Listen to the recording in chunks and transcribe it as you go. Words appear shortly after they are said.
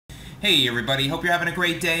Hey everybody, hope you're having a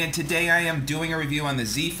great day, and today I am doing a review on the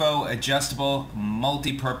ZEEFO adjustable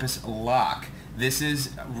multi-purpose lock. This is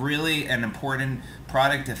really an important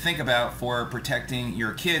product to think about for protecting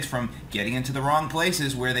your kids from getting into the wrong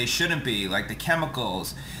places where they shouldn't be, like the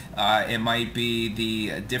chemicals. It might be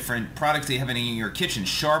the different products they have in your kitchen,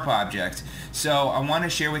 sharp objects. So I want to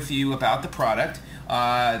share with you about the product.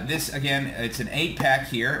 This, again, it's an 8-pack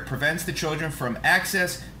here. It prevents the children from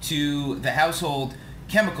access to the household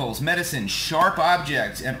chemicals, medicine, sharp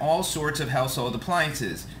objects, and all sorts of household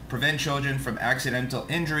appliances. Prevent children from accidental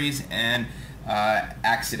injuries and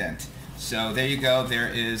accident. So there you go. There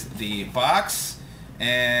is the box,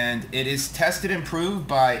 and it is tested and approved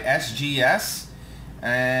by SGS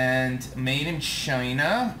and made in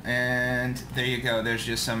China. And there you go. There's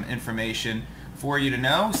just some information for you to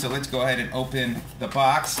know. So let's go ahead and open the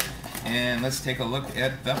box and let's take a look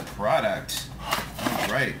at the product. All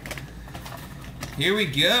right. Here we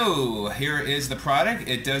go. Here is the product.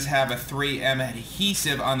 It does have a 3M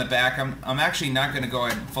adhesive on the back. I'm actually not going to go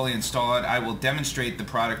ahead and fully install it. I will demonstrate the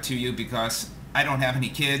product to you because I don't have any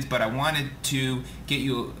kids, but I wanted to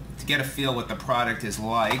get a feel what the product is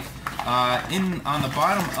like. On the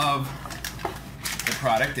bottom of the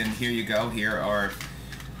product, and here you go. Here are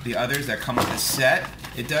the others that come with the set.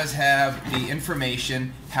 It does have the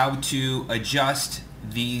information how to adjust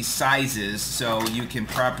the sizes so you can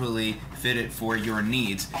properly fit it for your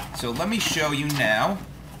needs. So let me show you now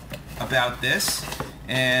about this,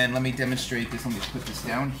 and let me demonstrate this. Let me put this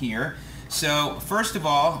down here. So first of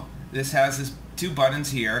all, this has this 2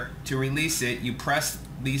 buttons here. To release it, you press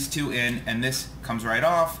these 2 in and this comes right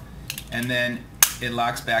off, and then it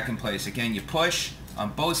locks back in place. Again, you push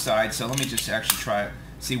on both sides. So let me just actually try it.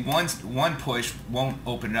 See, one push won't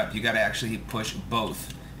open it up. You got to actually push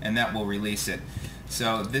both, and that will release it.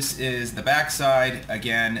 So this is the back side.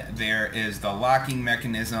 Again, there is the locking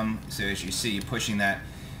mechanism. So as you see, pushing that.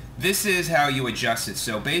 This is how you adjust it.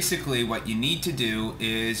 So basically what you need to do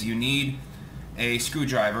is you need a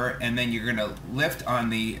screwdriver, and then you're going to lift on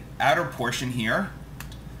the outer portion here,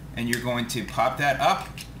 and you're going to pop that up,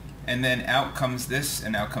 and then out comes this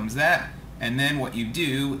and out comes that. And then what you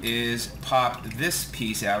do is pop this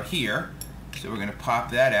piece out here. So we're going to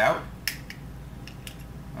pop that out.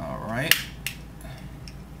 All right.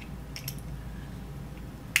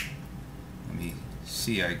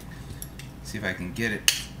 See if I can get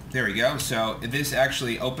it. There we go. So this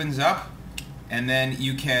actually opens up, and then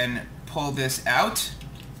you can pull this out.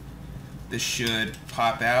 This should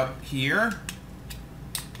pop out here.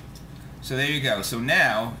 So there you go. So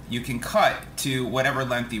now you can cut to whatever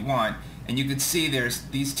length you want, and you can see there's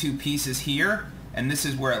these 2 pieces here, and this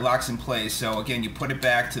is where it locks in place. So again, you put it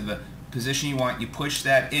back to the position you want, you push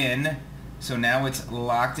that in, so now it's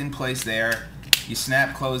locked in place there. You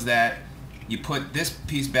snap close that. You put this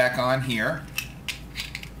piece back on here.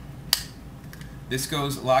 This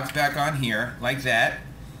locks back on here like that.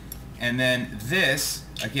 And then this,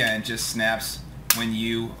 again, just snaps when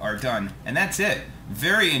you are done. And that's it.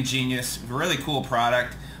 Very ingenious, really cool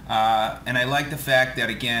product. And I like the fact that,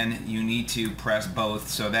 again, you need to press both,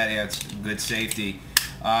 so that adds good safety.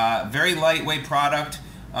 Very lightweight product.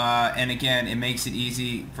 And again, it makes it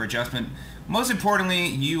easy for adjustment. Most importantly,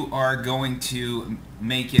 you are going to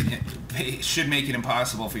should make it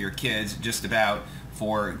impossible for your kids, just about,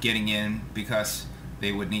 for getting in, because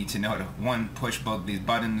they would need to know to, one, push both these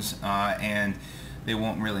buttons, and they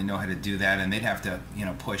won't really know how to do that, and they'd have to,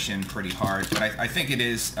 push in pretty hard. But I think it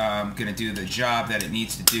is going to do the job that it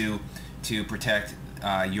needs to do to protect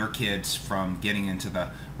your kids from getting into the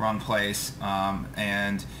wrong place.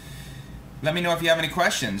 And let me know if you have any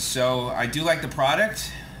questions. So I do like the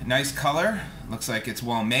product. Nice color, looks like it's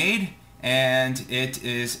well made, and it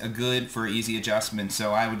is good for easy adjustment.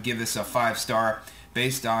 So I would give this a 5-star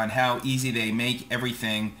based on how easy they make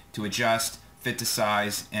everything to adjust, fit to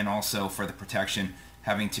size, and also for the protection,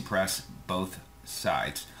 having to press both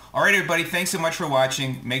sides. Alright everybody, thanks so much for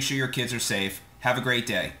watching. Make sure your kids are safe. Have a great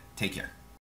day. Take care.